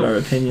shouldn't think give a- our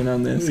opinion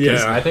on this. 'cause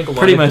Yeah. I think a lot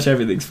pretty of much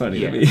everything's funny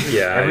Yeah. to me.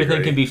 Yeah, I everything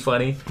agree. can be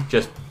funny.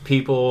 Just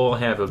people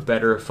have a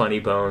better funny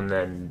bone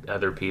than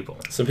other people.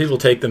 Some people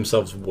take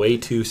themselves way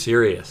too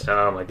serious.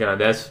 Oh my god,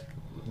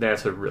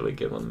 that's a really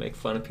good one to make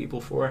fun of people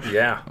for.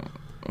 Yeah.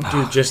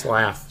 Dude, just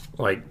laugh.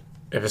 Like,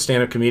 if a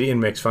stand-up comedian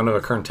makes fun of a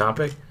current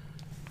topic,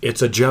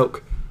 it's a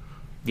joke.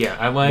 Yeah,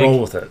 I like Roll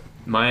with it.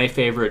 my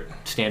favorite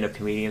stand-up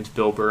comedian's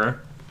Bill Burr.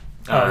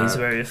 Oh, he's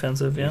very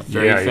offensive, yeah.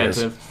 Very Yeah, he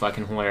offensive,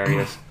 fucking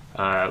hilarious.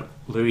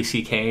 Louis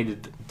C.K.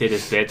 did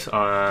his bits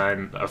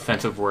on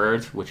offensive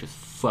words, which is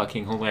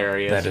fucking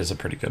hilarious. That is a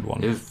pretty good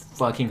one. It was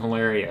fucking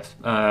hilarious.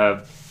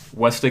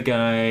 What's the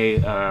guy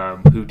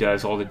who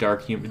does all the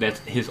dark humor? That's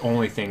his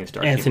only thing is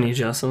dark Anthony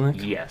humor.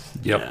 Jeselnik. Yes.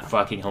 Yep. Yeah.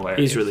 Fucking hilarious.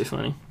 He's really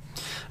funny.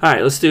 All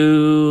right, let's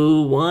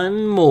do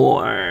one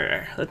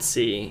more. Let's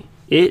see.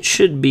 It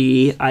should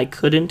be I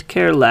couldn't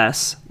care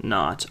less,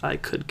 not I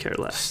could care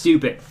less.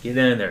 stupid. Get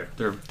in there.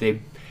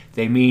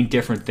 They mean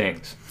different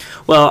things.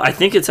 Well, I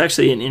think it's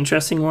actually an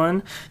interesting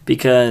one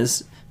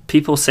because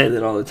people say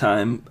that all the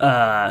time.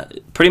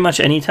 Pretty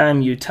much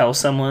anytime you tell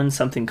someone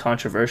something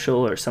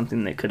controversial or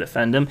something that could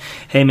offend them,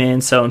 hey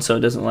man, so-and-so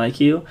doesn't like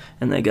you,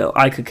 and they go,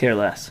 I could care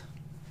less.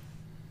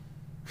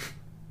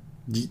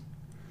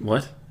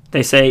 What?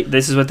 They say,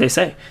 this is what they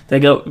say. They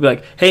go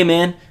like, hey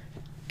man,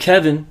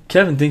 Kevin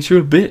thinks you're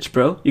a bitch,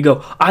 bro. You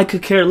go, I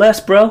could care less,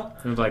 bro.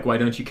 I was like, why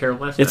don't you care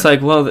less? It's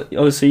then? like,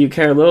 well, so you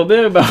care a little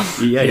bit about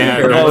yeah, you Yeah,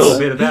 care a that's- little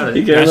bit about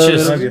You it. care a That's little bit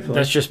just about your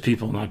that's just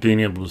people not being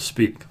able to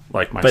speak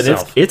like But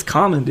myself. it's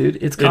common, dude.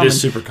 It's common. It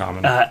is super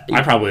common.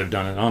 I probably have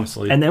done it,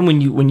 honestly. And then when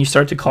you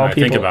start to call When I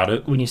people think about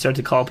it. when you start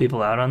to call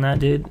people out on that,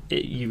 dude,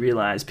 you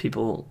realize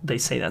people they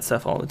say that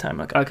stuff all the time.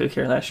 Like I could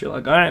care less. You're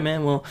like, all right,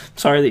 man. Well,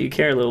 sorry that you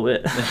care a little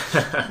bit.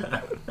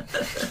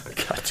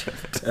 Gotcha.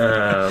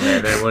 Oh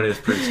man, that one is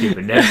pretty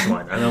stupid. Next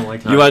one. I don't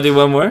like. You want to do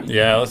one more?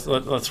 Yeah,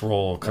 let's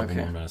roll a couple Okay.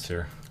 more minutes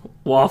here.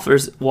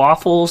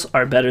 Waffles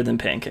are better than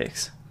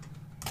pancakes.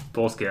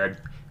 both good.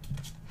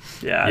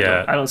 Yeah,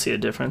 Yeah. I don't see a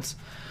difference.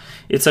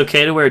 It's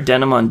okay to wear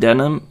denim on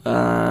denim.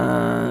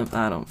 I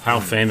don't. How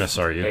famous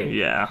are you? Hey.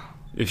 Yeah.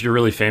 If you're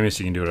really famous,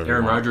 you can do whatever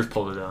Aaron you want. Rodgers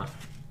pulled it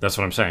off. That's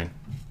what I'm saying.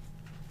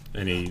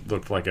 And he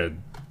looked like a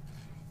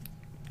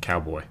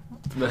cowboy.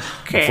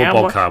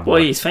 football cowboy.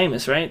 Well, he's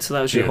famous, right? So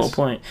that was your He whole is.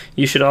 point.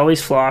 You should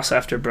always floss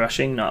after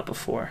brushing, not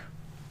before.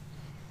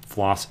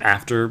 Floss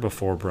after,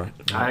 before brush.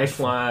 I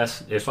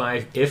floss if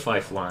I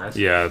floss.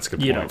 Yeah, that's a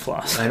good You point. don't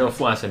floss. I don't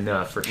floss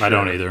enough for sure. I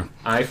don't either.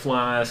 I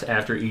floss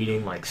after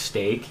eating like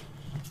steak.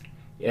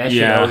 That shit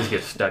Yeah. always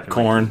gets stuck in my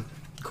Corn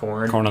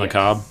corn on the yes.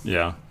 cob.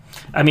 Yeah.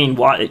 I mean,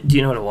 do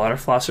you know what a water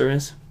flosser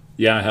is?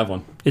 Yeah, I have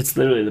one. It's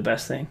literally the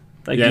best thing.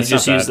 Like Yeah, you it's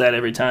just not use bad. that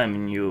every time,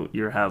 and you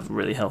have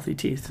really healthy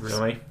teeth.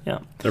 Really? Yeah.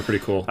 They're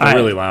pretty cool. All They're right,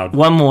 really loud.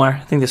 One more. I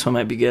think this one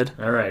might be good.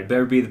 All right,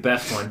 better be the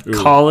best one. Ooh.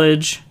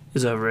 College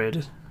is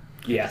overrated.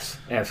 Yes,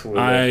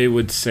 absolutely. I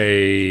would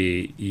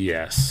say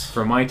yes.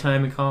 For my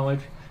time in college,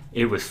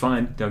 it was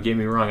fun. Don't get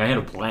me wrong. I had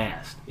a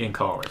blast in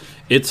college.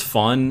 It's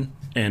fun,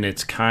 and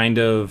it's kind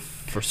of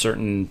for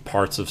certain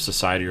parts of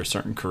society or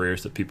certain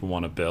careers that people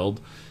want to build.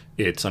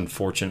 It's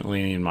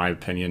unfortunately, in my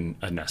opinion,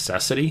 a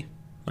necessity.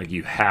 Like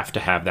you have to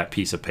have that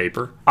piece of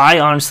paper. I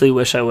honestly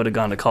wish I would have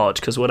gone to college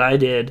because what I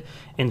did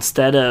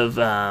instead of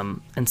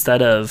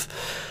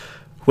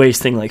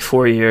wasting like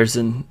 4 years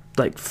and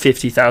like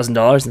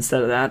 $50,000,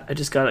 instead of that, I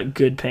just got a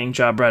good paying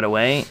job right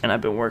away, and I've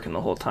been working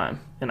the whole time.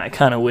 And I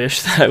kind of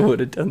wish that I would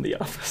have done the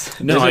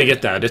opposite. No, I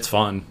get that. It's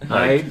fun.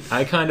 Like,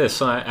 I kind of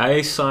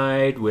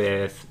side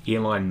with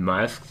Elon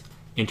Musk's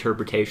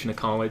interpretation of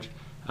college.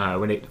 At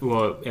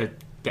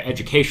the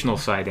educational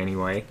side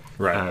anyway.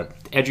 Right.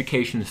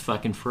 Education is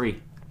fucking free.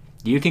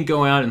 You can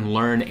go out and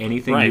learn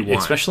anything right, you want.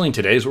 especially in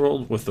today's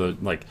world with the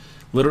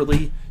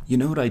literally, you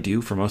know what I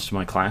do for most of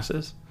my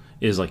classes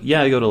is I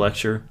go to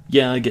lecture,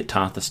 I get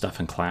taught the stuff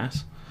in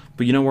class,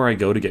 but you know where I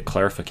go to get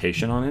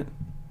clarification on it?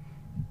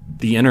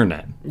 The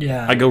internet.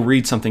 Yeah. I go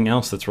read something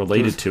else that's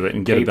related to it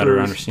and get a better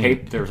Papers,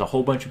 understanding. There's a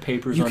whole bunch of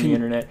papers You on can- the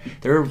internet.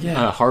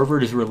 Yeah.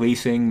 Harvard is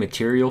releasing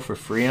material for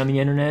free on the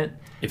internet.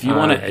 If you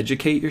want to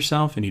educate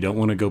yourself and you don't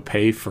want to go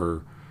pay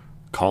for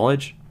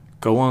college,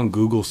 go on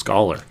Google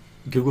Scholar.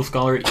 Google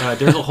Scholar,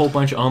 there's a whole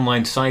bunch of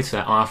online sites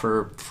that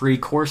offer free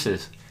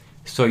courses,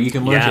 so you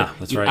can learn. Yeah, shit.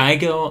 that's right.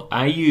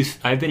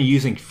 I've been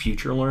using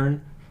FutureLearn.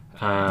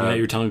 Yeah,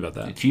 you were telling me about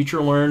that.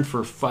 FutureLearn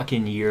for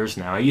fucking years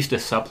now. I used to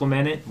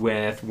supplement it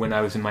with when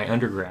I was in my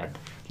undergrad.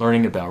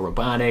 learning about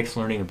robotics,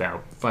 learning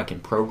about fucking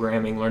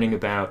programming, learning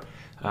about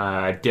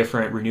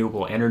different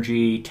renewable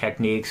energy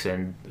techniques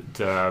and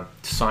the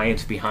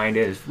science behind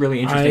it is really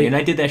interesting. And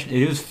I did that.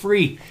 It was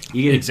free.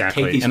 You get to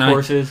take these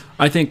courses.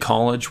 I think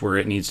college, where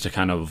it needs to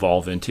kind of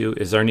evolve into,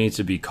 is there needs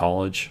to be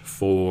college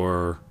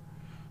for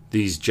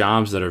these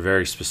jobs that are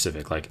very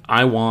specific. Like,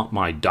 I want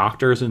my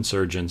doctors and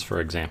surgeons, for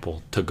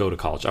example, to go to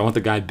college. I want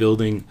the guy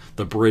building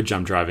the bridge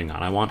I'm driving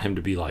on. I want him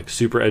to be like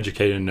super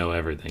educated and know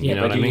everything. Yeah, you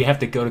know what I mean? You have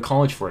to go to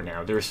college for it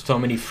now. There's so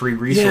many free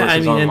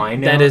resources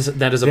online now. That is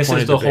a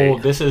point of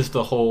debate. This is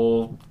the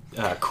whole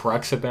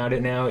crux about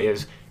it now.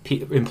 Is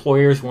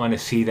employers want to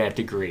see that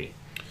degree.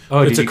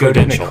 Oh, did you go to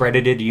an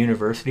accredited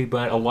university?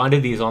 But a lot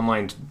of these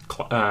online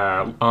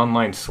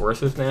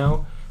sources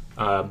now,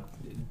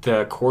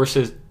 the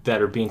courses that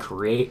are being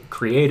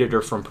created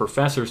are from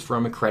professors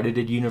from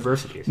accredited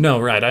universities. No,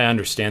 right, I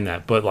understand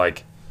that, but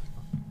like,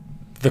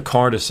 the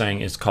card is saying,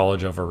 is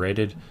college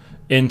overrated?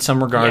 In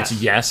some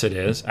regards, yes, it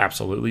is,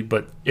 absolutely.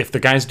 But if the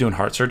guy's doing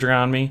heart surgery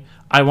on me,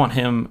 I want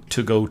him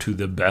to go to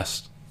the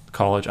best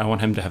college. I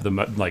want him to have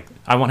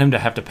I want him to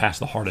have to pass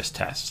the hardest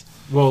tests.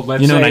 Well,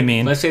 what I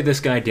mean? Let's say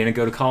this guy didn't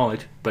go to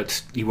college,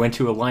 but he went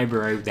to a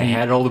library that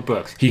had all the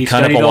books. He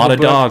cut up a lot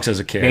of dogs as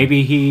a kid.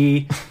 Maybe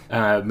he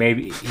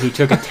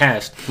took a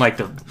test,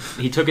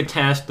 he took a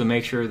test to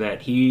make sure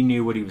that he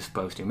knew what he was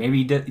supposed to.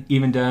 Maybe he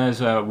even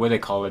does what they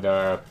call it,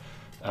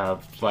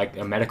 like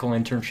a medical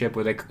internship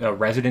with a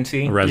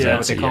residency.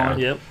 Residency, is that what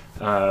they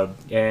call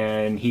it?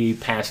 And he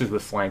passes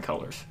with flying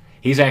colors.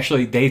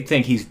 They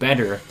think he's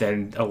better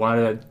than a lot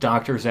of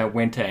doctors that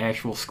went to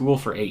actual school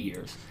for 8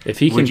 years. If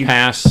he can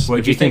pass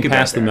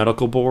the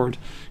medical board,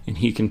 and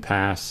he can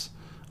pass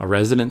a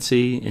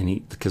residency,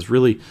 because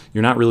really,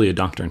 you're not really a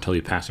doctor until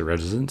you pass a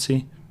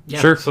residency. Yeah,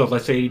 sure. So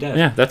let's say he does.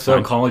 Yeah, that's so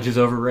fine. College is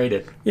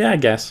overrated. Yeah, I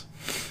guess.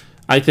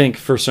 I think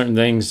for certain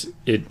things,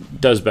 it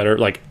does better.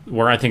 Like,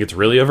 where I think it's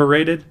really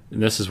overrated,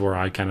 and this is where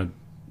I kind of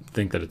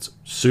think that it's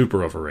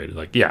super overrated.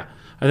 Like, yeah,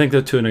 I think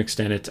that to an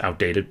extent it's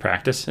outdated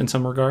practice in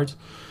some regards.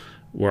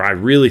 Where I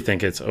really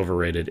think it's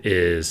overrated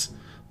is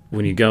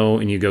when you go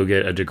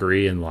get a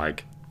degree in,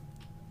 like,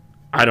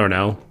 I don't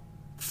know,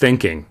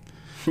 thinking.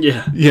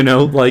 Yeah. You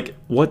know, like,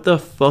 what the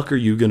fuck are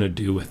you going to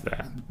do with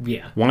that?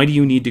 Yeah. Why do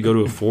you need to go to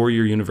a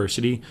 4-year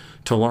university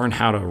to learn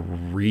how to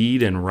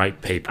read and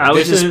write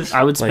papers?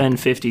 I would spend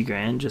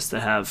 $50,000 just to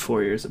have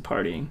 4 years of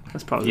partying.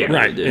 That's probably what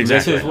I would do.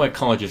 Exactly. This is what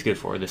college is good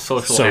for, the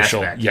social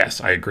aspect.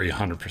 Yes, I agree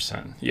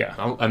 100%. Yeah.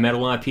 I met a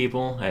lot of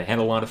people. I had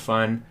a lot of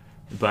fun,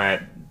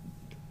 but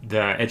the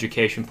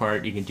education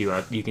part you can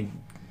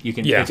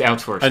it's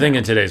outsourced. I think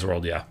in today's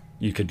world, yeah,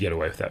 you could get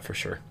away with that for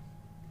sure.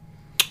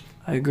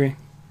 I agree.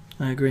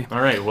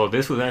 All right, well,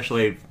 this was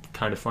actually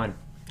kind of fun.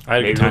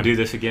 Maybe we'll do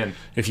this again.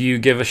 If you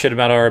give a shit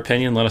about our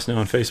opinion, let us know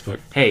on Facebook.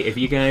 Hey, if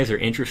you guys are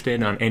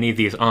interested on any of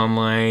these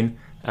online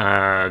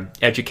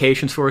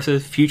education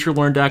sources,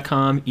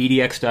 futurelearn.com,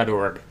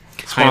 edx.org.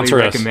 Sponsor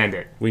Highly us. recommend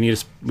it. We need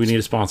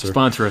a sponsor.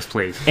 Sponsor us,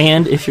 please.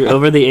 And if you're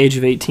over the age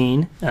of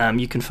 18,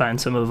 you can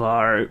find some of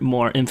our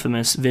more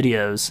infamous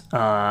videos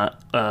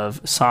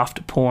of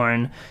soft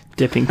porn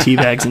dipping tea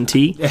bags in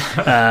tea.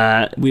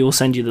 We will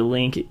send you the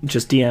link.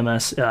 Just DM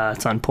us.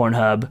 It's on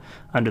Pornhub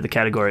under the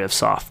category of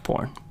soft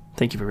porn.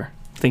 Thank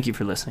you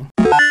for listening.